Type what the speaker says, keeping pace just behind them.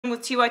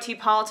With TYT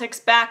Politics,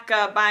 back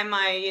by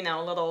my,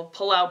 little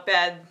pull-out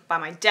bed by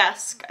my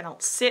desk. I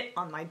don't sit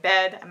on my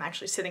bed. I'm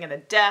actually sitting at a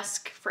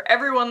desk. For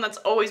everyone that's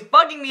always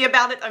bugging me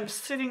about it, I'm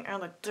sitting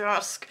at a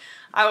desk.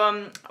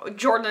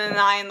 Jordan and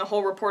I and the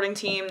whole reporting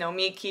team,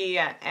 Nomiki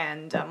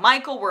and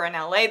Michael, were in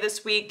LA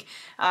this week.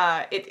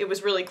 It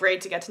was really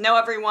great to get to know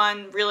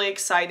everyone, really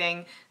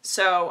exciting.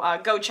 So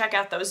go check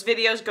out those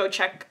videos, go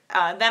check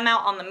them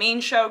out on the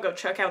main show, go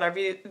check out our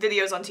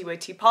videos on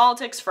TYT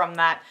Politics from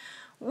that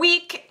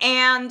week,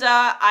 and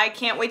I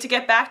can't wait to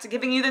get back to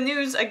giving you the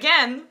news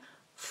again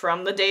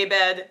from the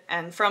daybed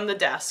and from the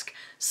desk.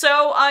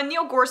 So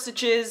Neil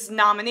Gorsuch's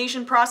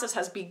nomination process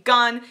has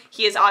begun.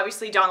 He is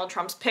obviously Donald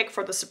Trump's pick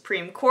for the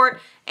Supreme Court,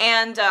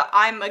 and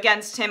I'm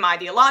against him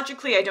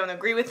ideologically. I don't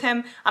agree with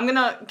him. I'm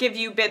gonna give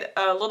you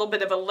a little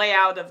bit of a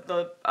layout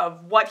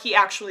of what he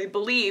actually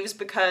believes,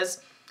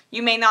 because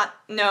you may not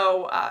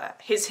know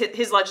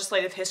his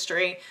legislative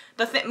history.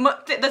 The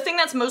thing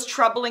that's most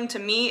troubling to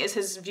me is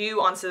his view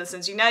on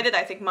Citizens United.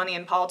 I think money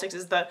in politics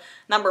is the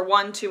number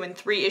 1, 2, and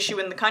 3 issue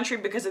in the country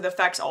because it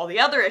affects all the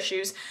other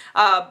issues.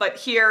 But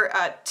here,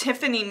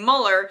 Tiffany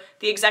Muller,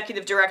 the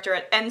executive director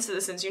at End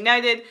Citizens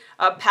United,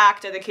 a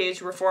PAC dedicated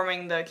to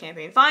reforming the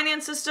campaign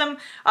finance system,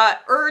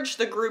 urged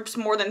the group's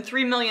more than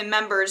 3 million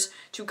members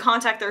to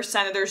contact their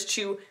senators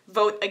to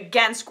vote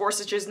against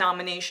Gorsuch's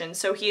nomination.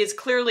 So he is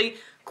clearly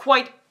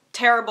quite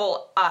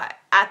terrible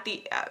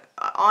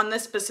on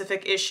this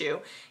specific issue.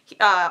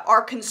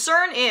 Our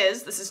concern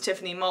is, this is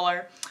Tiffany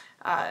Muller,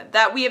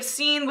 that we have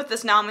seen with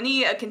this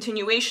nominee a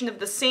continuation of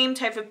the same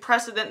type of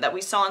precedent that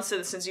we saw in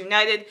Citizens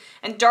United,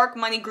 and dark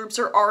money groups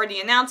are already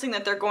announcing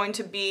that they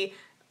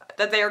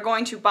are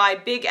going to buy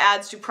big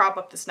ads to prop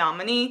up this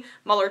nominee.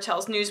 Mueller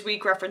tells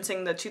Newsweek,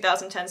 referencing the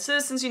 2010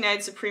 Citizens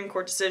United Supreme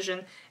Court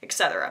decision,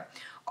 etc.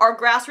 Our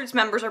grassroots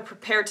members are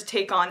prepared to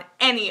take on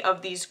any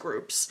of these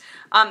groups.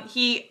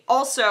 He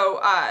also,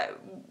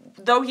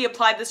 though he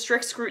applied the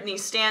strict scrutiny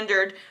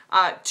standard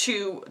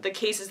to the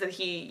cases that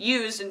he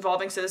used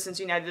involving Citizens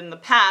United in the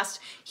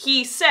past,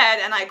 he said,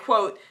 and I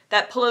quote,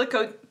 that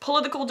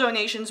political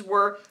donations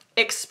were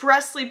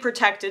expressly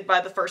protected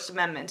by the First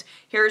Amendment.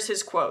 Here's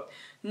his quote.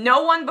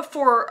 No one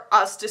before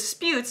us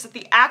disputes that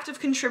the act of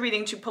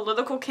contributing to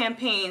political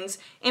campaigns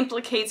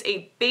implicates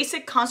a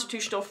basic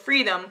constitutional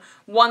freedom,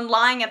 one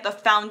lying at the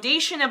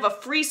foundation of a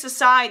free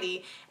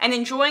society and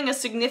enjoying a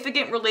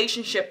significant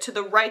relationship to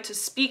the right to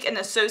speak and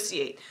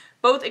associate,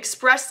 both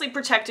expressly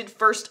protected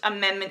First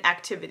Amendment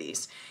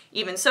activities.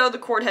 Even so, the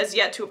court has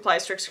yet to apply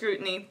strict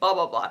scrutiny, blah,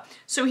 blah, blah.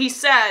 So he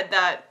said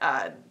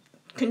that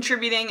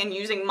contributing and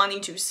using money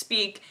to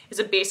speak is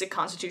a basic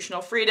constitutional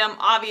freedom.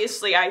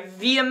 Obviously, I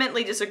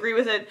vehemently disagree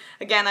with it.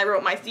 Again, I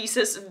wrote my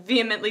thesis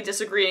vehemently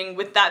disagreeing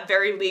with that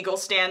very legal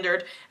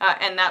standard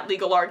and that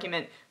legal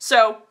argument.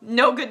 So,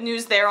 no good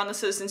news there on the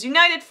Citizens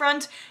United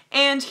front.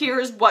 And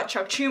here's what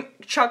Chuck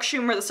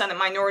Schumer, the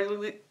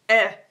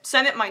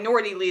Senate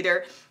Minority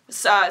Leader,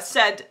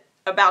 said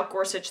about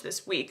Gorsuch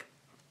this week.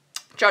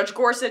 Judge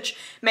Gorsuch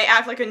may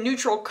act like a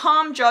neutral,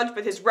 calm judge,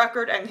 but his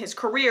record and his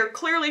career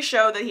clearly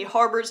show that he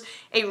harbors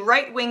a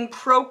right-wing,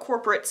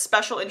 pro-corporate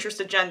special interest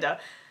agenda.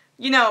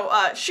 You know,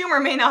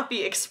 Schumer may not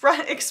be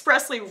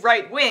expressly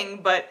right-wing,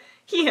 but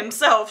he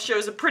himself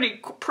shows a pretty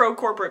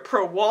pro-corporate,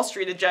 pro-Wall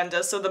Street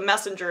agenda, so the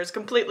messenger is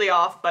completely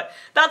off, but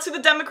that's who the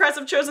Democrats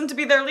have chosen to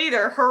be their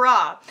leader.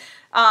 Hurrah!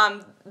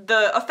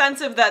 The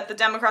offensive that the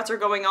Democrats are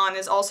going on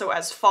is also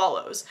as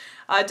follows.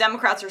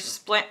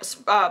 Democrats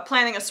are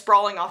planning a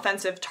sprawling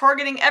offensive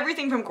targeting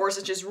everything from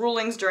Gorsuch's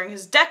rulings during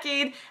his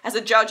decade as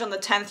a judge on the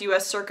 10th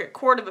U.S. Circuit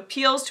Court of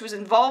Appeals to his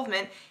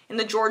involvement in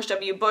the George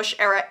W.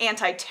 Bush-era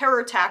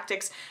anti-terror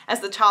tactics as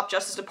the top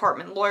Justice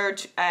Department lawyer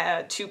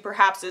to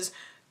perhaps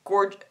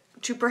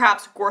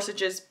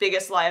Gorsuch's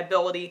biggest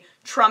liability,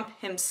 Trump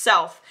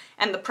himself,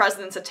 and the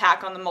president's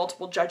attack on the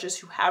multiple judges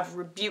who have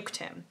rebuked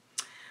him.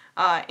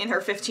 In her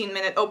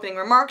 15-minute opening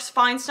remarks,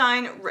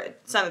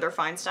 Senator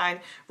Feinstein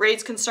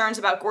raised concerns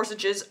about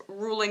Gorsuch's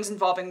rulings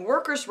involving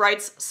workers'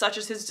 rights, such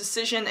as his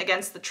decision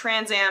against the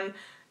Trans Am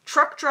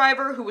truck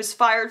driver who was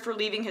fired for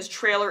leaving his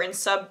trailer in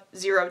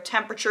sub-zero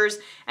temperatures,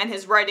 and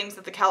his writings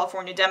that the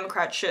California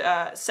Democrat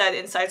said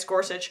incites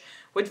Gorsuch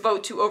would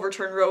vote to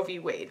overturn Roe v.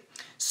 Wade.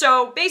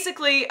 So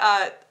basically,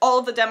 all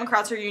of the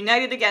Democrats are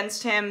united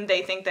against him.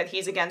 They think that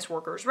he's against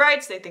workers'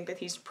 rights. They think that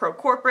he's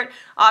pro-corporate.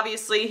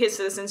 Obviously, his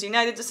Citizens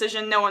United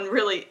decision, no one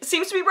really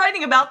seems to be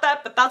writing about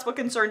that, but that's what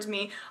concerns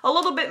me a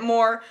little bit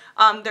more.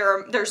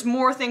 There's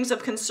more things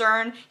of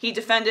concern. He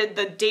defended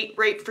the date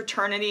rape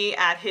fraternity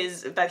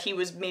that he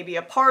was maybe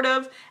a part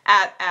of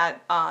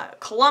at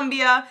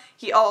Columbia.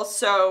 He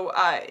also,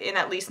 in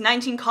at least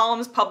 19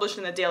 columns published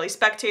in the Daily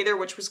Spectator,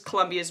 which was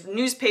Columbia's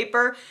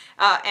newspaper,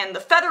 and the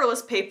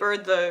Federalist paper,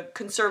 the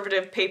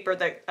conservative paper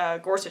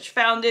that Gorsuch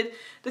founded.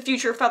 The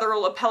future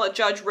federal appellate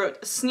judge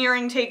wrote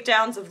sneering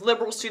takedowns of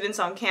liberal students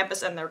on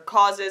campus and their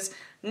causes.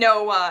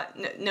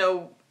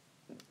 No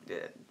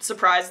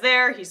surprise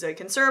there, he's a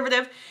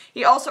conservative.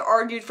 He also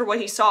argued for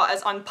what he saw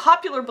as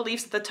unpopular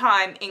beliefs at the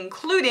time,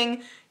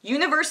 including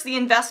university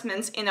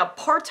investments in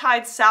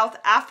apartheid South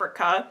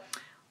Africa,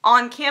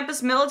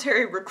 on-campus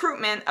military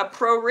recruitment, a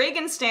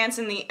pro-Reagan stance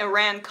in the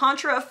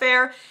Iran-Contra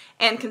affair,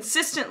 and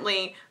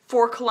consistently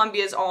for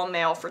Columbia's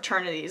all-male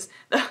fraternities.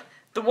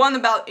 The one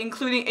about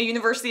including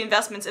university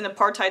investments in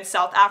apartheid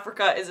South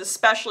Africa is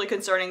especially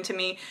concerning to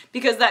me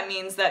because that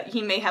means that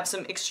he may have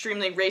some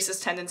extremely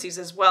racist tendencies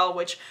as well,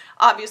 which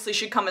obviously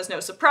should come as no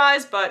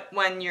surprise, but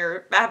when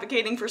you're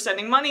advocating for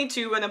sending money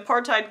to an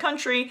apartheid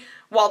country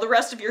while the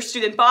rest of your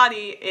student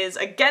body is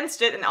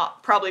against it and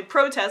probably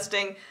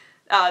protesting,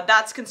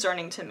 that's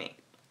concerning to me.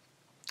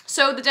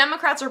 So the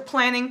Democrats are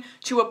planning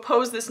to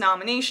oppose this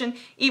nomination,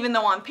 even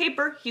though on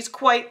paper he's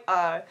quite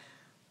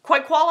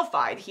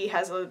qualified. He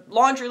has a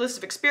laundry list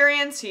of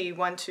experience, he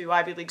went to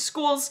Ivy League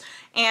schools,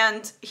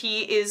 and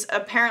he is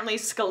apparently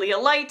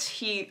Scalia-lite.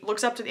 He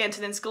looks up to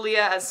Antonin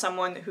Scalia as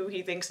someone who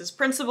he thinks is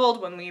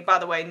principled, when we, by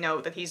the way, know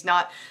that he's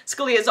not.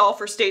 Scalia is all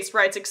for states'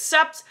 rights,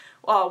 except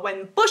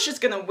when Bush is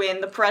going to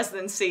win the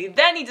presidency,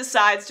 then he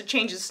decides to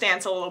change his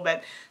stance a little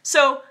bit.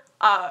 So,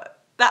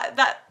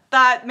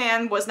 that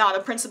man was not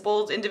a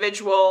principled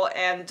individual,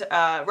 and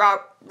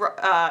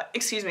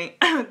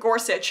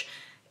Gorsuch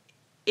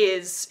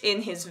is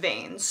in his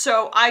vein.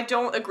 So I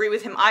don't agree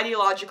with him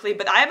ideologically,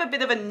 but I have a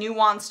bit of a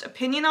nuanced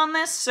opinion on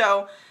this.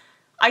 So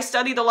I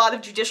studied a lot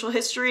of judicial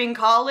history in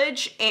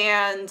college,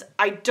 and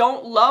I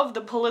don't love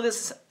the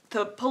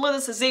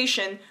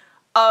politicization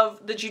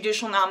of the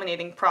judicial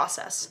nominating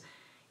process.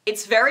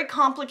 It's very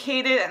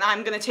complicated, and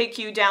I'm going to take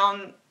you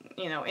down,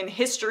 in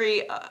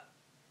history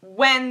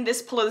when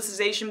this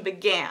politicization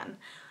began.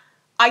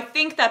 I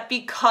think that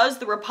because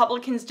the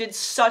Republicans did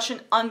such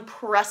an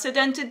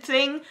unprecedented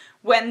thing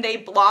when they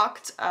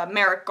blocked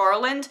Merrick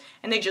Garland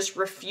and they just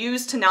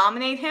refused to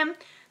nominate him,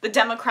 the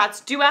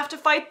Democrats do have to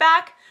fight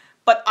back,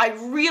 but I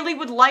really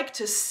would like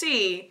to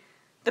see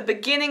the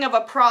beginning of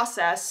a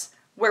process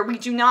where we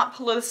do not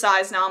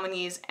politicize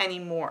nominees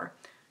anymore.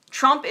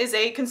 Trump is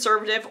a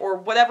conservative, or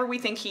whatever we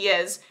think he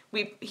is.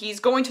 He's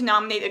going to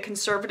nominate a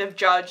conservative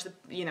judge.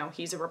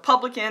 He's a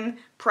Republican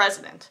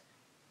president.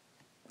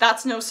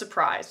 That's no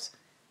surprise.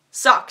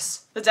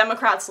 Sucks. The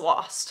Democrats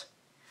lost.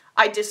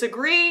 I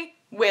disagree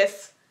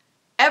with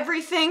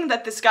everything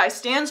that this guy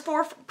stands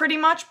for, pretty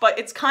much, but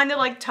it's kind of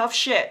like tough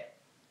shit.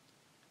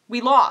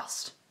 We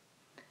lost.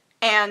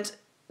 And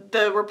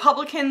the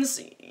Republicans,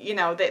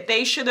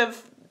 they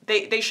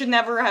should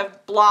never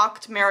have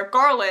blocked Merrick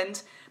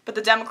Garland, but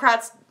the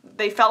Democrats,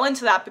 they fell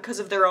into that because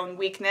of their own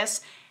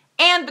weakness,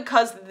 and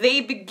because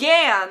they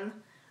began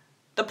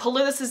the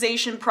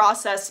politicization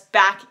process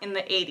back in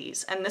the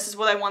 80s, and this is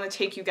what I want to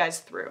take you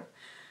guys through.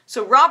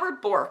 So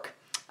Robert Bork,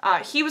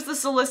 he was the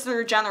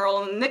Solicitor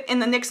General in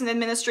the Nixon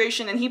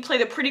administration, and he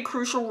played a pretty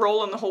crucial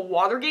role in the whole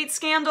Watergate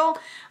scandal,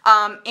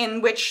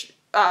 in which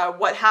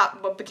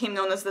what became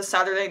known as the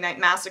Saturday Night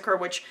Massacre,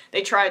 which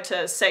they tried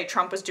to say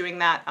Trump was doing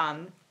that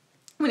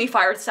when he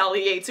fired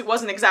Sally Yates. It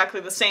wasn't exactly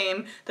the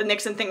same. The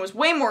Nixon thing was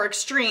way more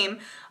extreme,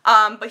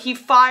 but he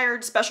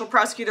fired Special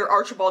Prosecutor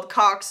Archibald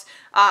Cox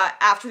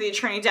after the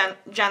Attorney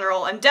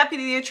General and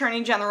Deputy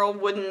Attorney General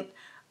wouldn't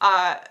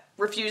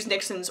refuse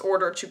Nixon's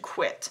order to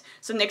quit.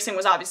 So Nixon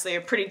was obviously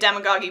a pretty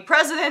demagogue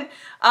president,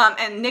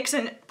 and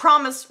Nixon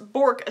promised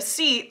Bork a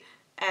seat,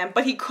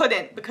 but he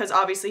couldn't because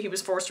obviously he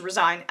was forced to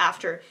resign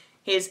after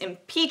his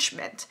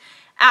impeachment.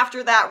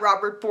 After that,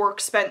 Robert Bork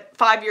spent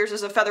 5 years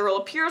as a federal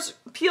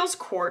appeals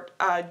court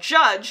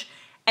judge,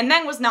 and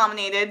then was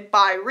nominated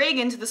by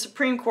Reagan to the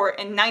Supreme Court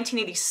in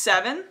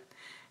 1987,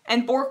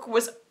 and Bork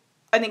was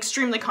an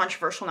extremely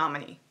controversial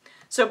nominee.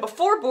 So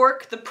before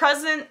Bork,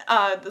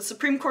 the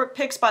Supreme Court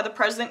picks by the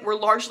president were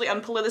largely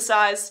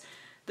unpoliticized.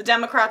 The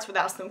Democrats would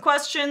ask them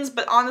questions,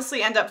 but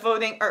honestly end up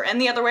voting, and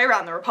the other way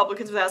around, the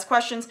Republicans would ask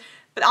questions,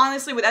 but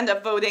honestly would end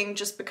up voting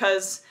just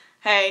because,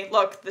 hey,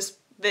 look,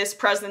 this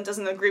president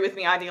doesn't agree with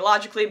me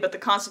ideologically, but the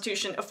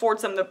Constitution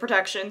affords them the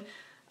protection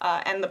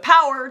and the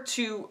power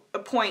to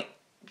appoint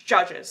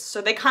judges.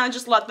 So they kind of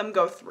just let them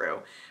go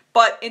through.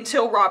 But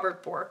until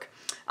Robert Bork.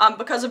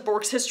 Because of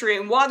Bork's history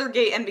in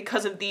Watergate and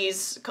because of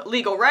these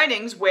legal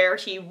writings where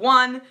he,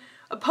 one,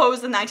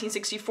 opposed the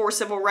 1964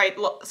 civil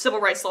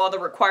rights law that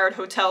required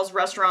hotels,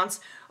 restaurants,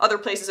 other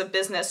places of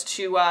business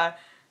to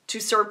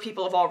serve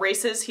people of all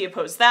races. He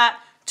opposed that.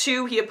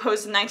 Two, he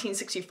opposed the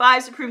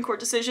 1965 Supreme Court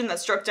decision that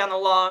struck down the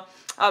law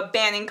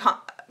banning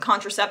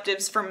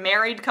contraceptives for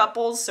married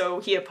couples, so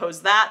he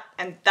opposed that,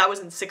 and that was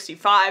in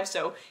 65,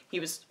 so he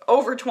was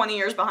over 20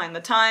 years behind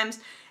the times,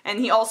 and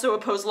he also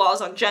opposed laws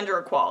on gender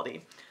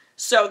equality.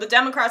 So the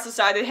Democrats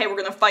decided, hey, we're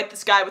going to fight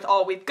this guy with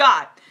all we've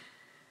got.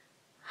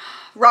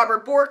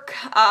 Robert Bork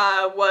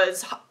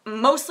was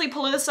mostly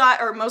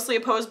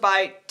opposed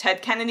by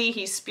Ted Kennedy.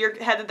 He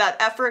spearheaded that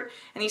effort,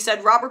 and he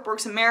said Robert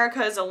Bork's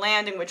America is a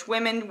land in which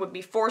women would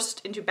be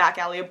forced into back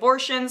alley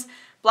abortions,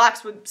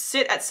 blacks would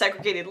sit at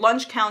segregated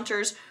lunch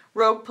counters,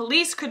 rogue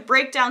police could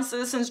break down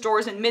citizens'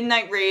 doors in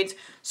midnight raids,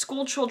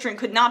 school children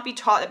could not be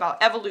taught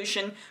about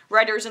evolution,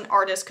 writers and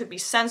artists could be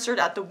censored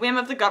at the whim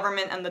of the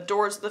government, and the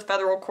doors of the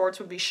federal courts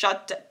would be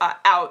shut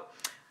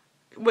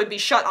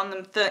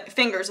on the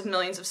fingers of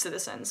millions of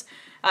citizens.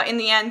 In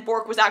the end,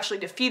 Bork was actually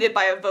defeated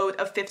by a vote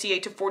of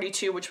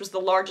 58-42, which was the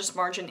largest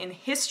margin in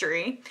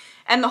history.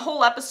 And the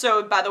whole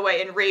episode, by the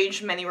way,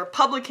 enraged many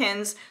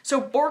Republicans, so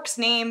Bork's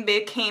name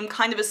became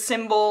kind of a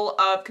symbol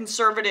of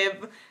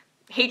conservative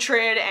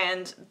hatred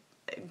and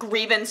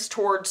grievance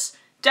towards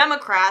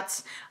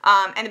Democrats,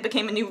 and it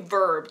became a new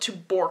verb, to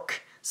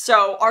bork.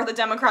 So are the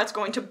Democrats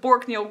going to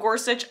bork Neil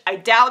Gorsuch? I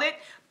doubt it,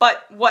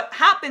 but what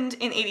happened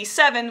in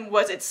 '87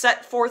 was it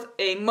set forth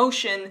a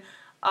motion,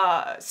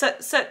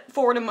 set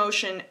forward a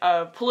motion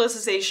of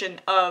politicization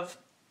of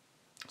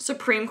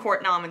Supreme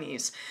Court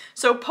nominees.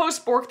 So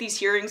post-Bork, these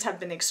hearings have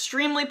been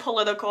extremely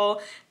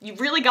political. You've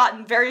really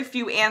gotten very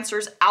few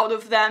answers out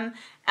of them,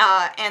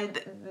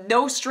 and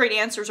no straight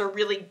answers are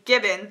really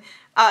given.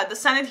 The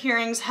Senate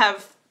hearings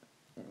have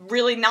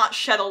really not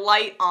shed a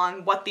light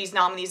on what these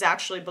nominees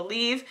actually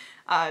believe.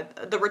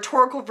 The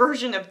rhetorical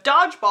version of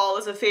dodgeball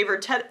is a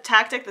favored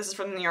tactic, this is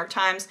from the New York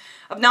Times,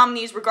 of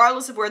nominees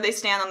regardless of where they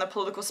stand on the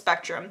political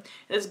spectrum.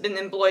 It has been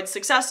employed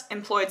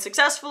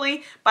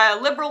successfully by a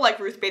liberal like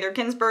Ruth Bader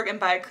Ginsburg and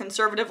by a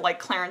conservative like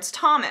Clarence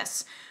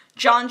Thomas.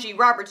 John G.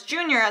 Roberts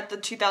Jr. at the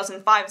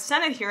 2005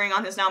 Senate hearing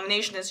on his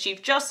nomination as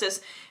Chief Justice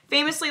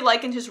famously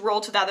likened his role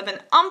to that of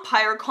an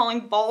umpire calling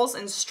balls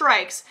and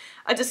strikes,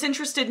 a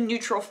disinterested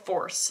neutral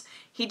force.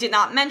 He did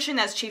not mention,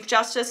 as Chief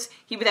Justice,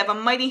 he would have a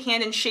mighty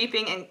hand in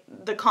shaping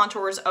the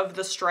contours of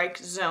the strike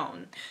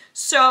zone.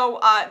 So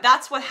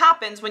that's what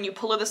happens when you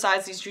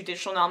politicize these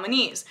judicial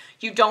nominees.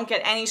 You don't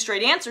get any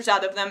straight answers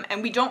out of them,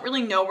 and we don't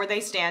really know where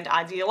they stand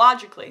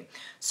ideologically.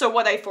 So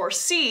what I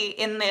foresee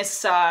in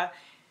this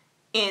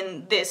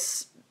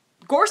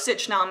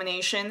Gorsuch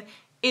nomination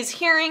is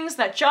hearings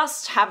that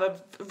just have a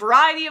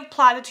variety of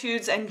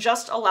platitudes and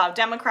just allow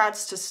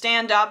Democrats to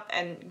stand up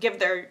and give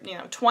their,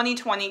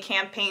 2020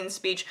 campaign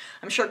speech.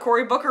 I'm sure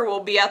Cory Booker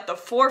will be at the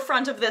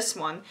forefront of this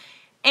one.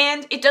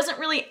 And it doesn't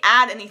really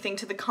add anything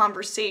to the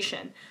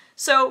conversation.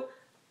 So,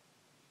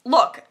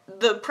 look,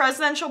 the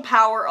presidential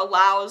power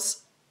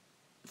allows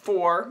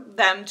for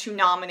them to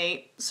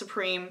nominate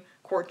Supreme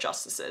Court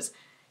justices.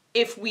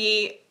 If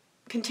we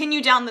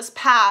continue down this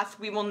path,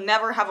 we will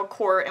never have a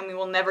court and we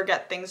will never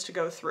get things to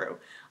go through.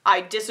 I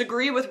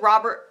disagree with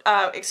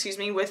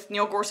with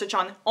Neil Gorsuch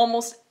on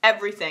almost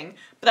everything,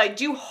 but I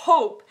do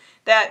hope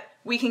that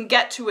we can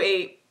get to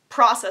a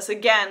process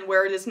again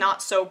where it is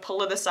not so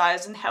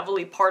politicized and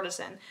heavily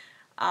partisan.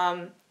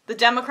 The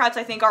Democrats,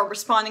 I think, are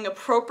responding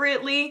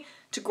appropriately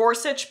to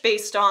Gorsuch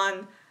based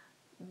on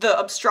the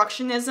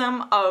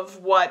obstructionism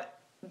of what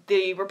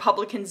the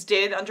Republicans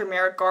did under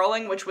Merrick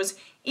Garland, which was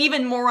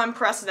even more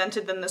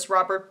unprecedented than this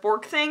Robert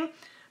Bork thing.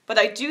 But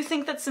I do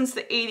think that since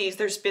the 80s,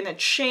 there's been a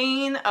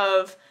chain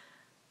of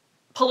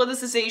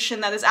politicization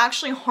that is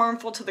actually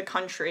harmful to the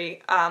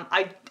country.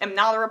 I am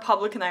not a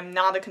Republican, I'm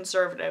not a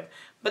conservative,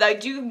 but I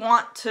do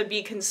want to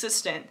be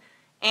consistent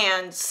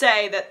and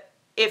say that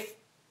if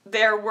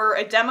there were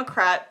a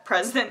Democrat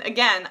president,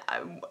 again,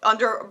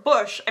 under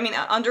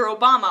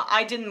Obama,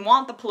 I didn't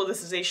want the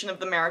politicization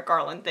of the Merrick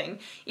Garland thing,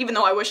 even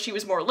though I wished he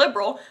was more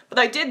liberal, but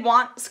I did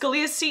want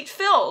Scalia's seat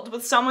filled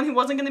with someone who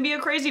wasn't going to be a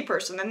crazy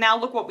person, and now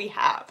look what we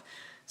have.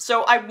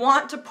 So I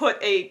want to put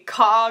a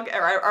cog,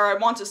 or I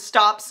want to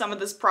stop some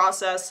of this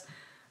process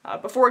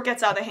before it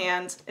gets out of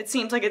hand. It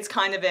seems like it's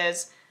kind of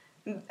is.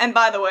 And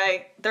by the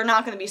way, they're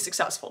not going to be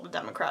successful, the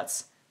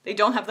Democrats. They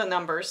don't have the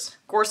numbers.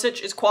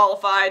 Gorsuch is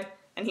qualified,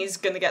 and he's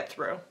going to get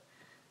through.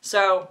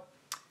 So,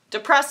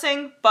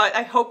 depressing, but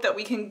I hope that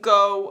we can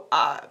go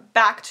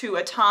back to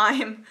a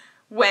time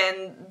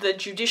when the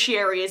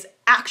judiciary is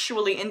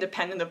actually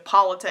independent of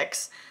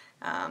politics.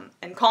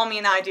 And call me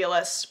an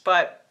idealist,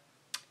 but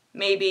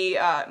maybe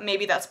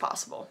that's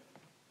possible.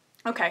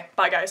 Okay,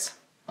 bye guys.